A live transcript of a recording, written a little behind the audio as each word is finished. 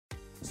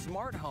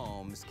Smart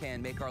homes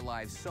can make our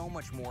lives so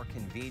much more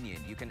convenient.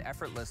 You can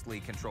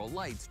effortlessly control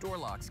lights, door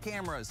locks,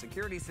 cameras,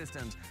 security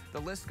systems. The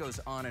list goes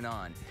on.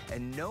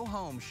 And no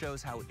home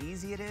shows how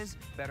easy it is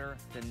better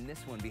than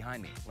this one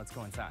behind me. Let's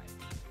go inside.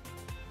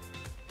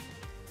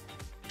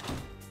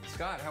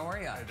 Scott, how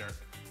are you? Hey there.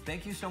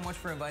 Thank you so much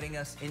for inviting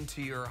us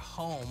into your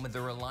home,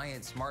 the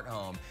Reliant Smart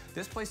Home.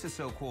 This place is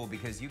so cool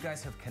because you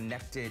guys have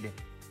connected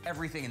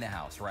everything in the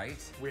house, right?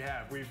 We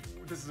have.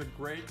 This is a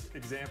great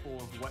example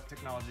of what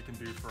technology can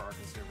do for our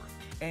consumer.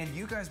 And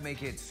you guys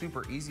make it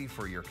super easy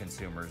for your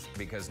consumers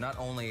because not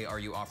only are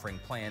you offering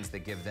plans that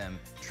give them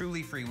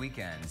truly free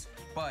weekends,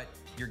 but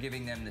you're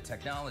giving them the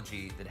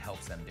technology that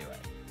helps them do it.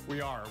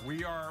 We are.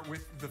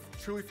 With the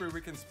Truly Free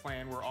Weekends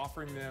plan, we're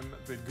offering them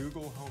the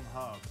Google Home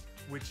Hub,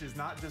 which is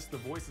not just the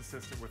voice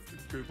assistant with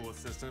Google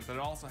Assistant, but it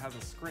also has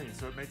a screen,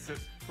 so it makes it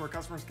where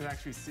customers can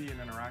actually see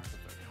and interact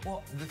with it.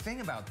 Well, the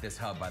thing about this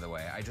hub, by the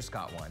way, I just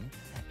got one,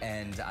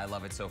 and I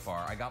love it so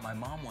far. I got my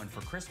mom one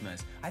for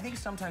Christmas. I think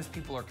sometimes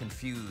people are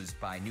confused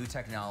by new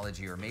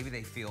technology, or maybe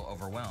they feel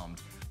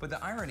overwhelmed. But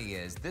the irony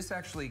is, this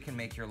actually can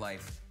make your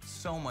life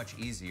so much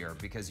easier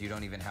because you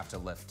don't even have to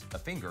lift a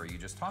finger. You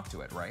just talk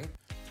to it, right?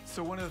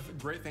 So one of the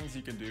great things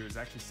you can do is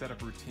actually set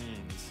up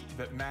routines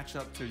that match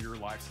up to your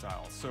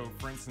lifestyle. So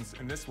for instance,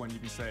 in this one, you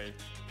can say,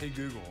 "Hey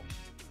Google,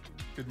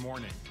 good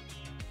morning."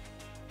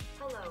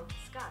 Hello,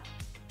 Scott.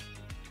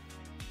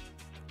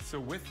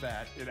 So with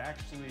that, it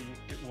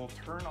will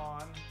turn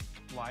on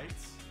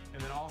lights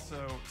and then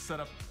also set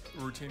up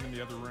a routine in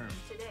the other room.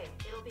 Today,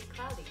 it'll be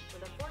cloudy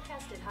with a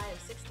forecasted high of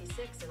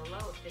 66 and a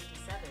low of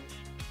 57.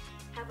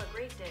 Have a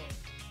great day.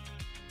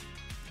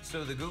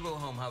 So the Google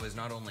Home Hub is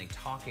not only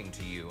talking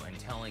to you and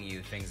telling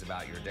you things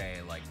about your day,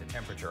 like the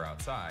temperature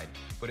outside,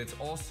 but it's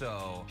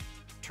also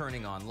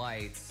turning on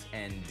lights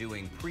and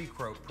doing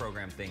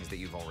pre-programmed things that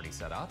you've already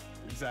set up.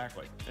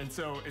 Exactly. And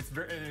so it's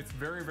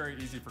very, very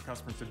easy for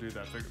customers to do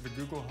that. The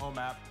Google Home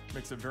app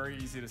makes it very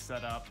easy to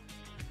set up.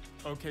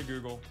 Okay,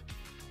 Google,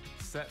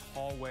 set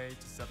hallway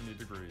to 70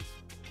 degrees.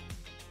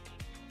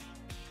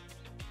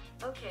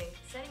 Okay,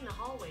 setting the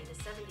hallway to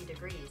 70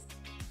 degrees.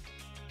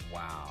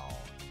 Wow.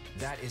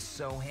 That is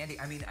so handy.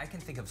 I mean, I can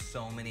think of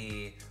so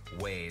many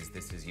ways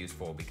this is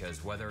useful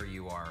because whether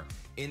you are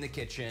in the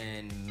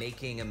kitchen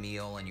making a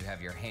meal and you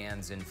have your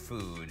hands in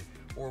food,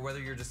 or whether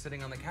you're just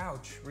sitting on the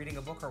couch reading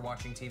a book or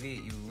watching TV,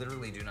 you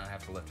literally do not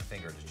have to lift a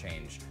finger to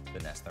change the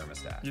Nest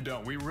thermostat. You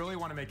don't. We really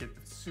want to make it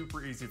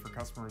super easy for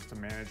customers to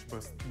manage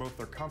both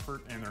their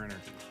comfort and their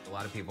energy. A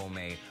lot of people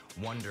may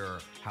wonder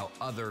how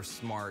other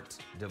smart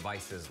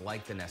devices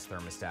like the Nest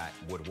thermostat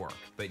would work.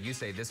 But you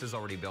say this is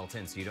already built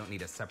in, so you don't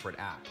need a separate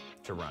app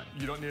to run.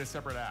 You don't need a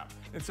separate app.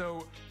 And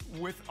so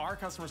with our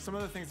customers, some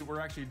of the things that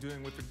we're actually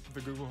doing with the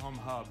Google Home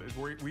Hub is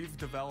we've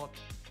developed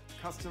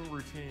custom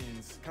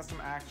routines, custom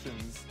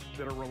actions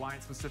that are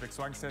Reliant specific.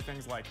 So I can say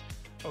things like,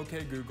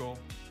 "Okay, Google,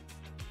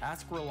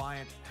 ask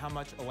Reliant how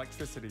much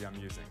electricity I'm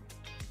using."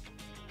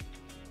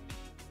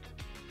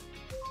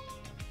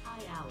 Hi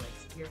Alex,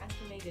 your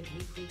estimated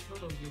weekly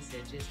total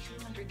usage is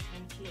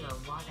 210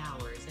 kilowatt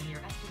hours and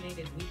your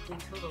estimated weekly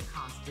total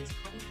cost is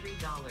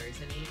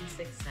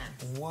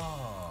 $23.86. Whoa.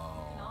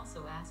 You can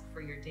also ask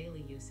for your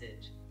daily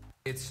usage.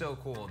 It's so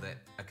cool that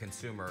a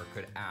consumer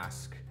could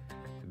ask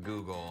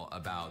Google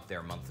about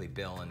their monthly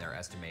bill and their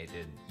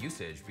estimated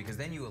usage, because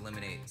then you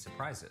eliminate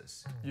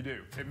surprises. You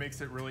do. It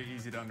makes it really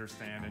easy to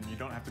understand, and you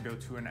don't have to go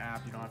to an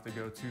app, you don't have to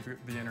go to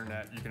the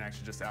internet. You can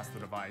actually just ask the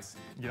device.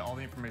 You get all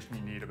the information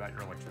you need about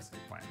your electricity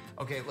plan.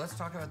 Okay, let's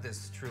talk about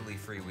this Truly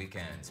Free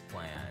Weekends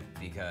plan,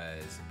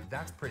 because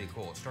that's pretty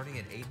cool. Starting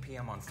at 8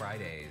 p.m. on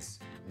Fridays,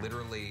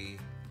 literally,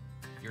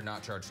 you're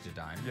not charged a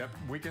dime. Yep,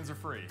 weekends are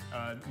free.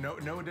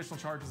 No additional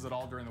charges at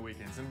all during the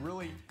weekends. And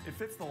really, it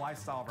fits the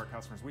lifestyle of our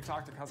customers. We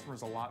talk to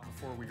customers a lot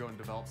before we go and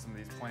develop some of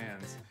these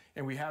plans.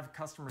 And we have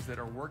customers that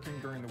are working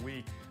during the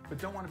week, but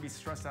don't want to be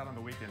stressed out on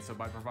the weekend. So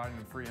by providing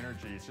them free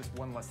energy, it's just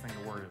one less thing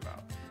to worry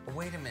about.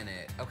 Wait a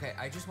minute. Okay,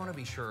 I just want to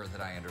be sure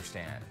that I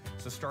understand.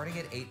 So starting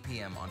at 8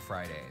 p.m. on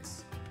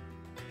Fridays,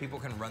 people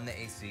can run the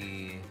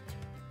AC,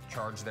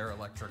 charge their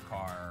electric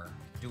car,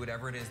 do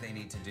whatever it is they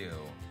need to do,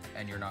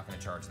 and you're not going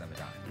to charge them a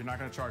dime. You're not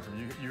going to charge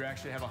them. You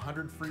actually have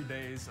 100 free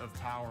days of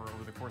power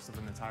over the course of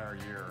an entire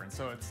year. And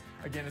so it's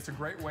a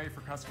great way for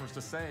customers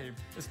to save,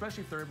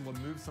 especially if they're able to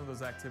move some of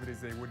those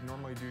activities they would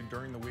normally do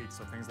during the week.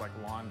 So things like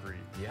laundry,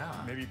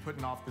 maybe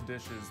putting off the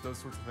dishes, those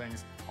sorts of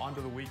things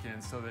onto the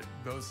weekend so that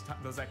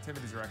those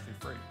activities are actually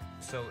free.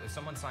 So if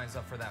someone signs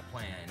up for that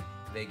plan,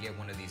 they get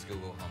one of these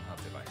Google Home Hub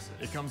devices.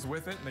 It comes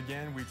with it, and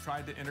again, we've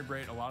tried to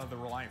integrate a lot of the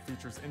Reliant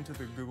features into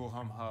the Google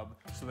Home Hub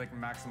so they can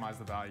maximize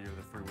the value of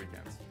the free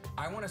weekends.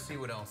 I want to see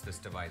what else this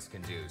device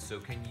can do. So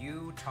can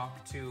you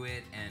talk to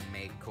it and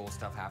make cool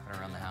stuff happen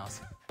around the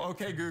house?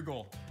 Okay,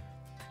 Google,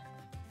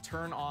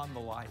 turn on the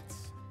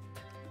lights.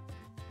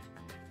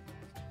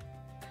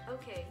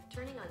 Okay,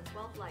 turning on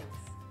 12 lights.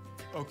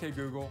 Okay,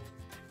 Google,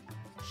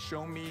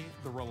 show me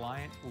the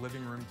Reliant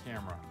living room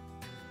camera.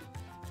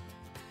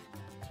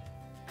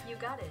 You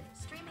got it.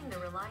 Streaming the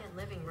Reliant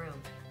living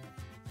room.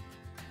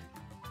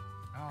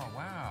 Oh,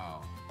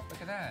 wow.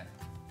 Look at that.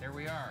 There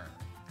we are.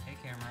 Hey,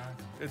 camera.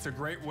 It's a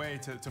great way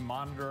to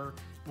monitor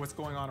what's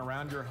going on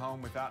around your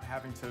home without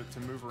having to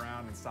move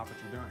around and stop what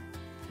you're doing.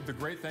 The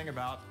great thing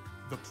about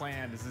the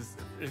plan is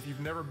if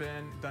you've never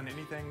done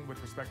anything with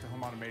respect to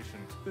home automation,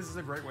 this is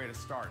a great way to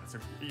start. It's a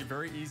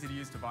very easy to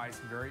use device,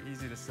 very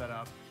easy to set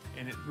up,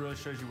 and it really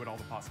shows you what all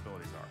the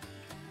possibilities are.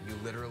 You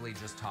literally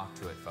just talk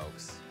to it,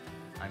 folks.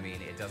 I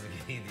mean, it doesn't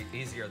get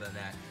easier than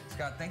that.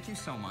 Scott, thank you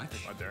so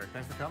much. Derek,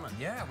 thanks for coming.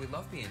 Yeah, we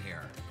love being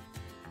here.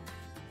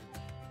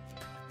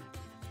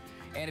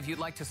 And if you'd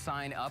like to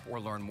sign up or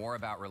learn more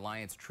about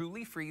Reliant's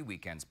truly free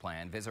weekends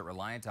plan, visit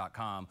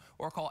Reliant.com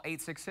or call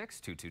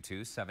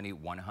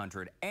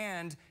 866-222-7100.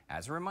 And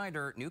as a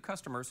reminder, new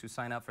customers who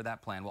sign up for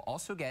that plan will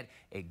also get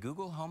a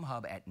Google Home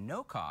Hub at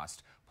no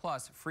cost,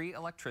 plus free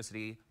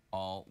electricity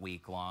all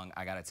week long.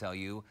 I gotta tell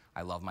you,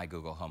 I love my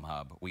Google Home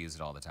Hub. We use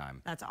it all the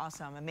time. That's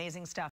awesome. Amazing stuff.